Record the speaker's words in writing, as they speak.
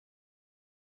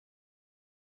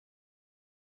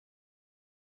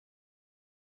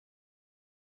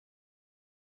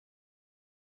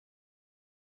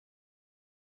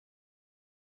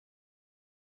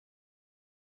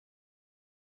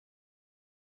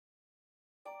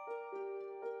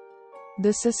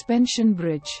The suspension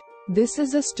bridge. This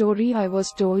is a story I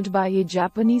was told by a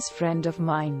Japanese friend of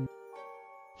mine.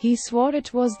 He swore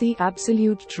it was the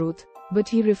absolute truth, but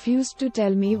he refused to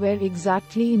tell me where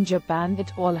exactly in Japan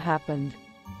it all happened.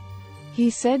 He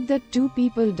said that 2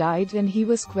 people died and he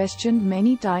was questioned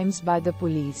many times by the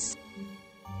police.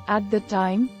 At the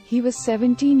time, he was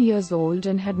 17 years old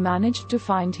and had managed to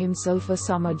find himself a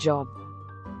summer job,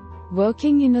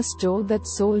 working in a store that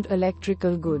sold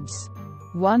electrical goods.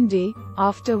 One day,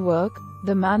 after work,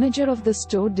 the manager of the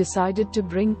store decided to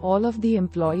bring all of the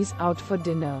employees out for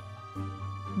dinner.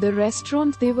 The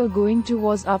restaurant they were going to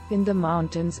was up in the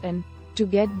mountains and, to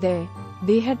get there,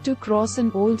 they had to cross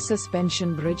an old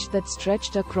suspension bridge that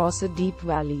stretched across a deep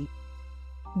valley.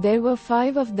 There were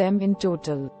 5 of them in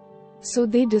total. So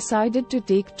they decided to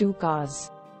take 2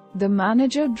 cars. The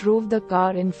manager drove the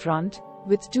car in front,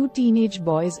 with 2 teenage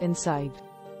boys inside.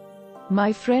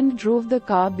 My friend drove the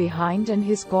car behind and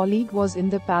his colleague was in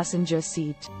the passenger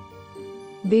seat.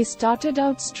 They started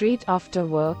out straight after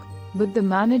work, but the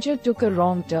manager took a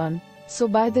wrong turn, so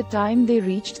by the time they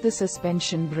reached the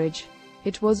suspension bridge,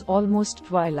 it was almost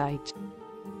twilight.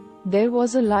 There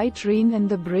was a light rain and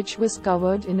the bridge was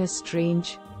covered in a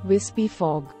strange, wispy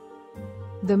fog.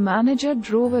 The manager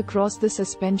drove across the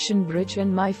suspension bridge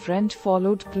and my friend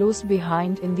followed close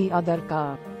behind in the other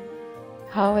car.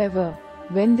 However,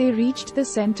 when they reached the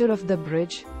center of the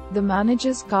bridge, the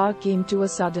manager's car came to a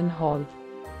sudden halt.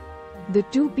 The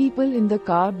 2 people in the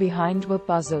car behind were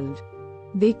puzzled.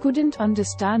 They couldn't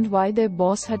understand why their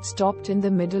boss had stopped in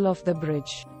the middle of the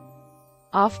bridge.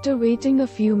 After waiting a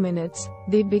few minutes,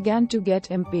 they began to get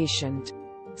impatient.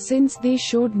 Since they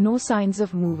showed no signs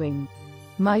of moving,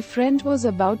 my friend was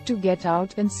about to get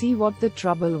out and see what the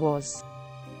trouble was.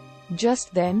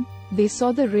 Just then, they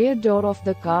saw the rear door of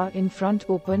the car in front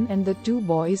open and the 2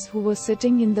 boys who were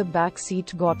sitting in the back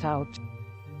seat got out.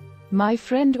 My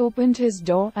friend opened his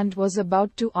door and was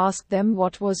about to ask them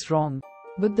what was wrong,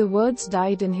 but the words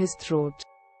died in his throat.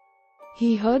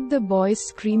 He heard the boys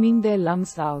screaming their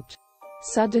lungs out.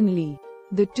 Suddenly,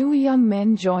 the 2 young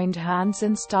men joined hands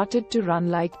and started to run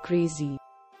like crazy.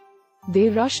 They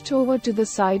rushed over to the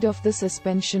side of the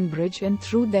suspension bridge and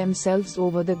threw themselves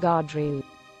over the guardrail.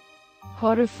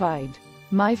 Horrified,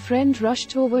 my friend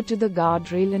rushed over to the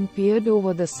guardrail and peered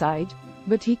over the side,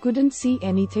 but he couldn't see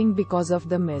anything because of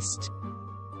the mist.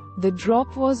 The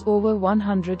drop was over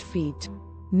 100 feet.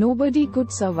 Nobody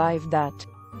could survive that.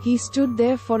 He stood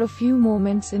there for a few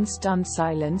moments in stunned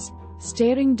silence,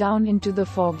 staring down into the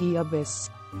foggy abyss.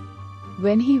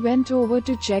 When he went over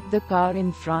to check the car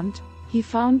in front, he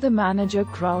found the manager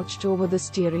crouched over the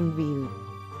steering wheel,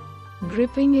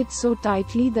 gripping it so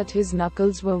tightly that his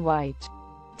knuckles were white.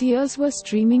 Tears were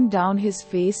streaming down his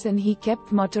face and he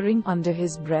kept muttering under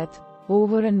his breath,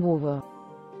 over and over,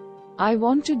 "I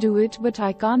want to do it but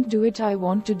I can't do it, I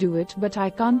want to do it but I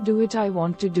can't do it, I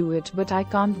want to do it but I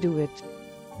can't do it."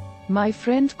 My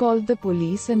friend called the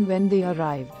police and when they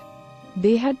arrived,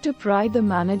 they had to pry the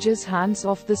manager's hands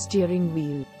off the steering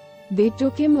wheel. They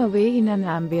took him away in an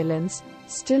ambulance,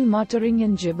 still muttering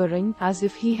and gibbering as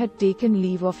if he had taken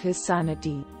leave of his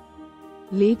sanity.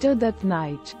 Later that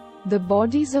night, the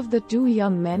bodies of the 2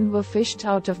 young men were fished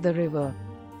out of the river.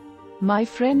 My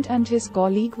friend and his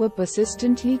colleague were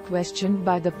persistently questioned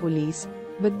by the police,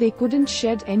 but they couldn't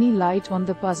shed any light on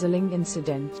the puzzling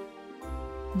incident.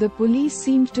 The police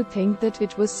seemed to think that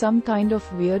it was some kind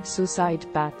of weird suicide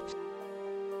pact.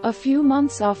 A few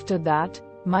months after that,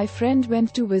 my friend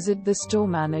went to visit the store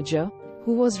manager,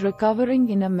 who was recovering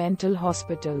in a mental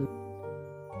hospital.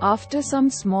 After some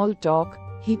small talk,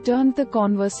 he turned the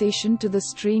conversation to the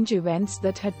strange events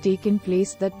that had taken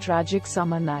place that tragic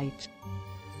summer night.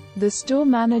 The store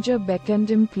manager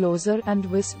beckoned him closer and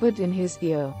whispered in his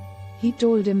ear. He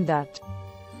told him that,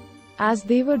 as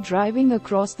they were driving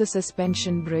across the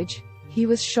suspension bridge, he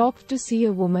was shocked to see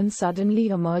a woman suddenly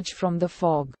emerge from the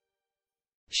fog.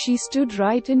 She stood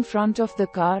right in front of the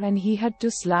car and he had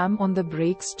to slam on the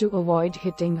brakes to avoid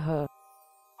hitting her.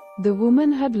 The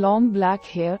woman had long black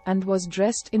hair and was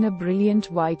dressed in a brilliant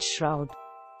white shroud.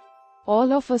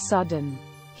 All of a sudden,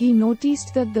 he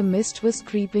noticed that the mist was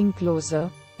creeping closer,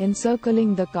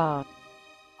 encircling the car.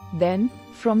 Then,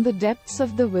 from the depths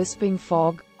of the wisping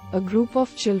fog, a group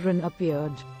of children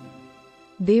appeared.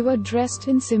 They were dressed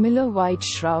in similar white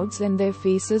shrouds and their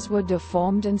faces were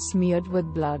deformed and smeared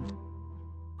with blood.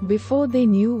 Before they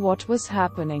knew what was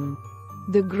happening,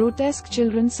 the grotesque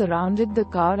children surrounded the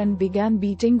car and began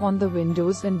beating on the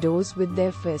windows and doors with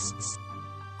their fists.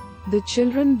 The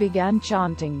children began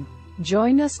chanting,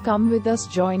 "Join us, come with us,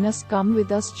 join us, come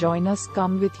with us, join us,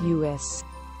 come with us."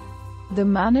 The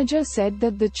manager said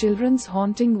that the children's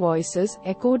haunting voices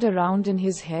echoed around in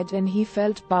his head and he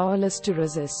felt powerless to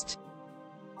resist.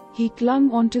 He clung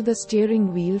onto the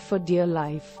steering wheel for dear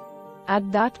life.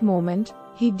 At that moment,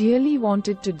 he dearly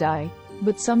wanted to die,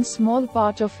 but some small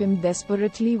part of him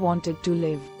desperately wanted to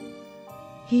live.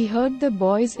 He heard the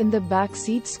boys in the back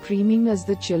seat screaming as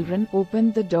the children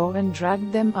opened the door and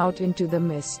dragged them out into the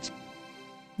mist.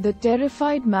 The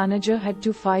terrified manager had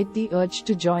to fight the urge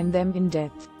to join them in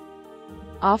death.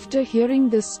 After hearing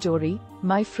this story,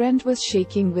 my friend was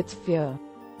shaking with fear.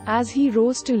 As he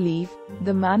rose to leave,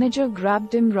 the manager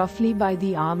grabbed him roughly by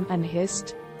the arm and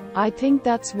hissed, "I think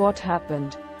that's what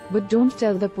happened, but don't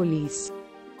tell the police.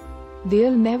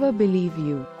 They'll never believe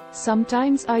you.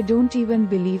 Sometimes I don't even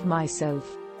believe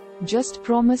myself. Just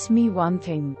promise me one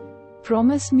thing.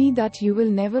 Promise me that you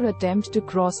will never attempt to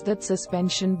cross that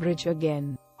suspension bridge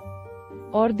again.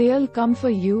 Or they'll come for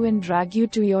you and drag you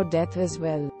to your death as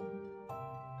well."